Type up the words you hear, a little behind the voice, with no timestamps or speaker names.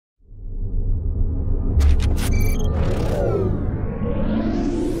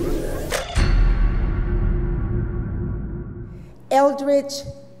Elridge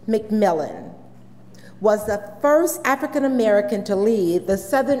McMillan was the first African American to lead the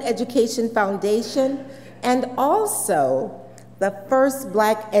Southern Education Foundation and also the first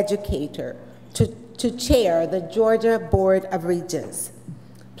Black educator to chair the Georgia Board of Regents.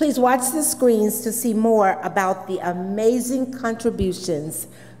 Please watch the screens to see more about the amazing contributions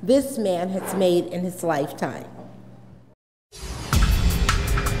this man has made in his lifetime.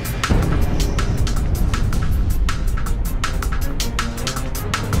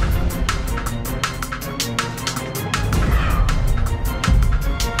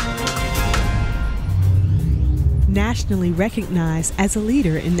 Nationally recognized as a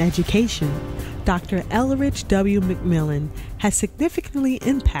leader in education, Dr. Elridge W. McMillan has significantly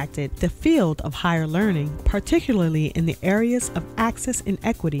impacted the field of higher learning, particularly in the areas of access and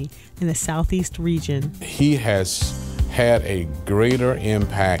equity in the Southeast region. He has had a greater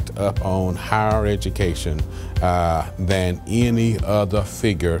impact upon higher education than any other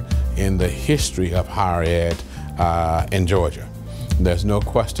figure in the history of higher ed in Georgia. There's no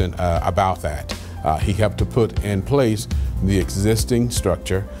question about that. He helped to put in place the existing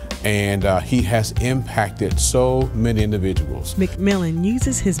structure, and he has impacted so many individuals. McMillan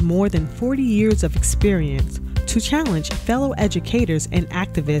uses his more than 40 years of experience to challenge fellow educators and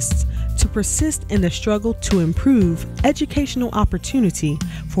activists to persist in the struggle to improve educational opportunity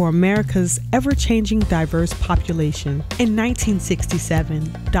for America's ever-changing diverse population. In 1967,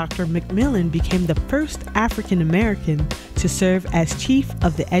 Dr. McMillan became the first African American to serve as chief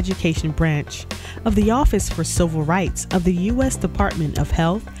of the education branch of the Office for Civil Rights of the U.S. Department of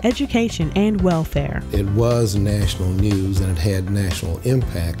Health, Education, and Welfare. It was national news and it had national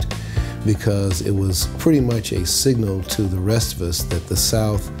impact because it was pretty much a signal to the rest of us that the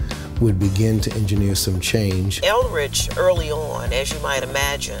South would begin to engineer some change. Elridge, early on, as you might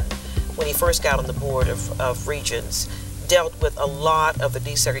imagine, when he first got on the Board of Regents, dealt with a lot of the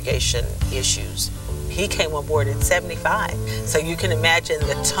desegregation issues. He came on board in '75, so you can imagine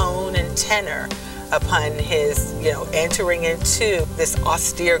the tone and tenor upon his, entering into this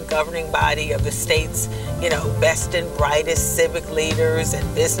austere governing body of the state's, best and brightest civic leaders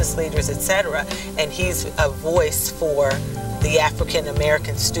and business leaders, etc. And he's a voice for the African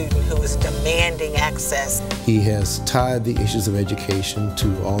American student who is demanding access. He has tied the issues of education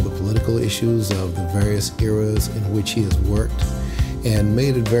to all the political issues of the various eras in which he has worked, and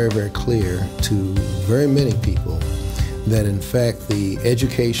made it very, very clear to very many people that in fact the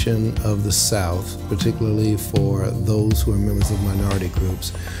education of the South, particularly for those who are members of minority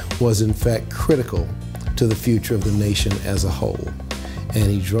groups, was in fact critical to the future of the nation as a whole. And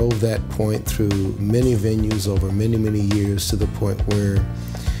he drove that point through many venues over many, many years to the point where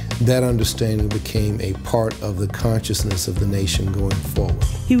that understanding became a part of the consciousness of the nation going forward.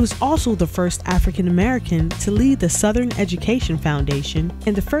 He was also the first African American to lead the Southern Education Foundation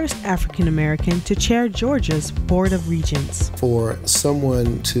and the first African American to chair Georgia's Board of Regents. For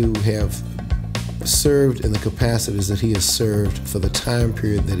someone to have served in the capacities that he has served for the time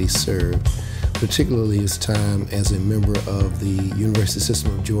period that he served, particularly his time as a member of the University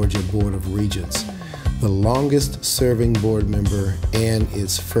System of Georgia Board of Regents, the longest serving board member and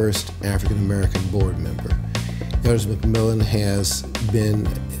its first African American board member. Elridge McMillan has been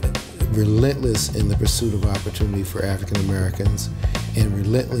relentless in the pursuit of opportunity for African Americans and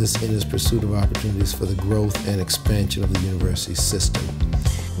relentless in his pursuit of opportunities for the growth and expansion of the university system.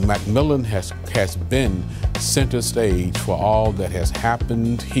 McMillan has been center stage for all that has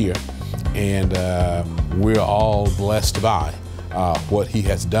happened here, and we're all blessed by what he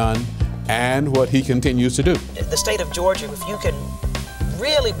has done and what he continues to do. The state of Georgia, if you can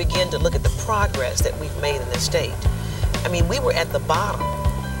really begin to look at the progress that we've made in this state, I mean, we were at the bottom,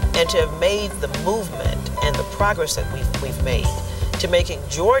 and to have made the movement and the progress that we've made to making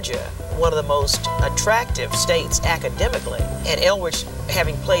Georgia one of the most attractive states academically, and Elridge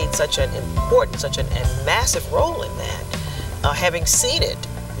having played such an important, such a massive role in that, having seen it,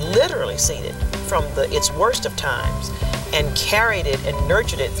 literally seen it from its worst of times and carried it and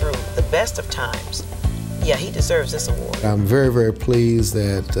nurtured it through the best of times. Yeah, he deserves this award. I'm very, very pleased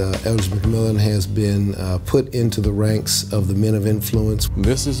that Elridge McMillan has been put into the ranks of the men of influence.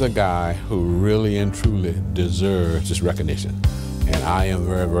 This is a guy who really and truly deserves this recognition, and I am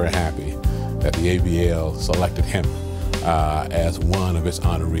very, very happy that the ABL selected him as one of its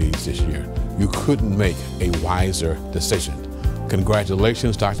honorees this year. You couldn't make a wiser decision.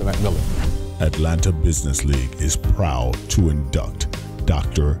 Congratulations, Dr. McMillan. Atlanta Business League is proud to induct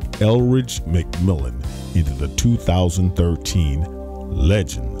Dr. Elridge McMillan into the 2013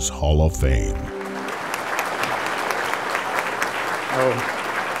 Legends Hall of Fame.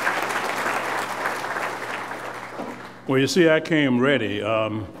 Well, you see, I came ready.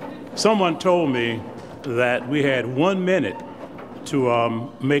 Someone told me that we had 1 minute to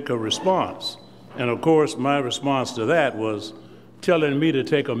make a response. And of course, my response to that was telling me to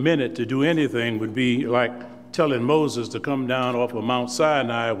take a minute to do anything would be like telling Moses to come down off of Mount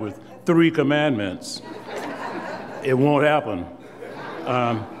Sinai with 3 commandments. It won't happen.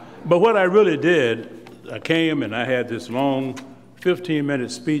 But what I really did, I came and I had this long 15-minute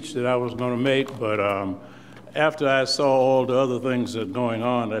speech that I was going to make, but after I saw all the other things that are going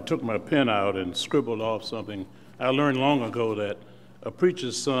on, I took my pen out and scribbled off something. I learned long ago that a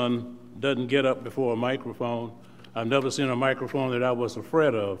preacher's son doesn't get up before a microphone. I've never seen a microphone that I was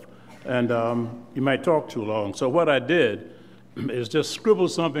afraid of, and you might talk too long. So what I did is just scribble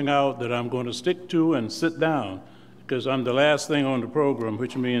something out that I'm going to stick to and sit down, because I'm the last thing on the program,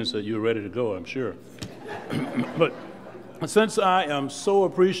 which means that you're ready to go, I'm sure. But since I am so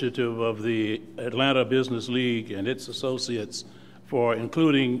appreciative of the Atlanta Business League and its associates for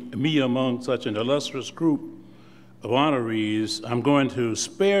including me among such an illustrious group of honorees, I'm going to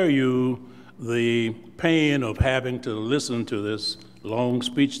spare you the pain of having to listen to this long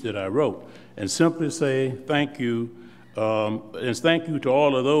speech that I wrote and simply say thank you, and thank you to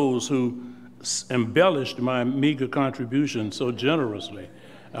all of those who embellished my meager contribution so generously.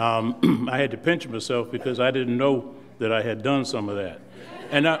 I had to pinch myself because I didn't know that I had done some of that.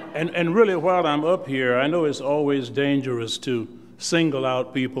 And really, while I'm up here, I know it's always dangerous to single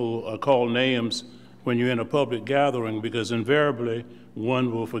out people or call names when you're in a public gathering, because invariably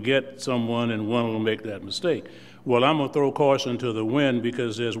one will forget someone and one will make that mistake. Well, I'm gonna throw caution to the wind,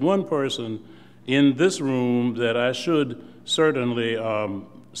 because there's one person in this room that I should certainly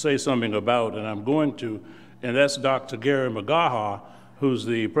say something about, and I'm going to, and that's Dr. Gary McGaha, who's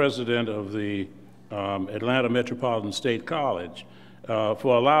the president of the Atlanta Metropolitan State College,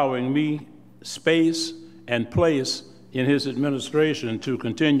 for allowing me space and place in his administration to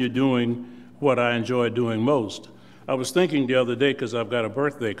continue doing what I enjoy doing most. I was thinking the other day, because I've got a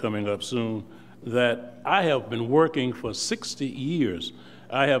birthday coming up soon, that I have been working for 60 years.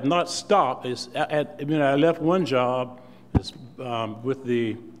 I have not stopped. I left one job with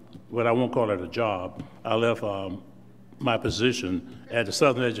the, what I won't call it a job. I left my position at the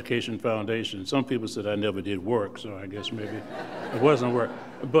Southern Education Foundation. Some people said I never did work, so I guess maybe it wasn't work.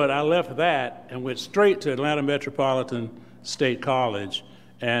 But I left that and went straight to Atlanta Metropolitan State College,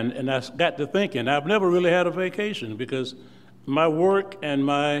 and I got to thinking, I've never really had a vacation, because my work and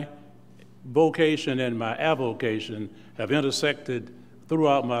my vocation and my avocation have intersected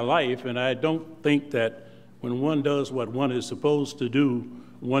throughout my life, and I don't think that when one does what one is supposed to do,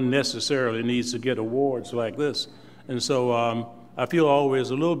 one necessarily needs to get awards like this. And so I feel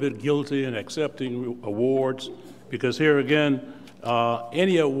always a little bit guilty in accepting awards, because here again,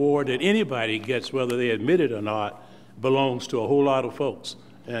 any award that anybody gets, whether they admit it or not, belongs to a whole lot of folks,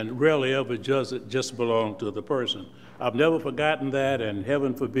 and rarely ever does it just belong to the person. I've never forgotten that, and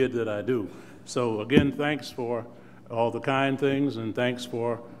heaven forbid that I do. So again, thanks for all the kind things, and thanks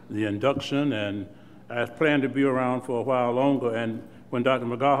for the induction, and I plan to be around for a while longer, and when Dr.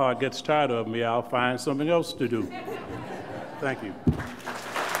 McGaha gets tired of me, I'll find something else to do. Thank you.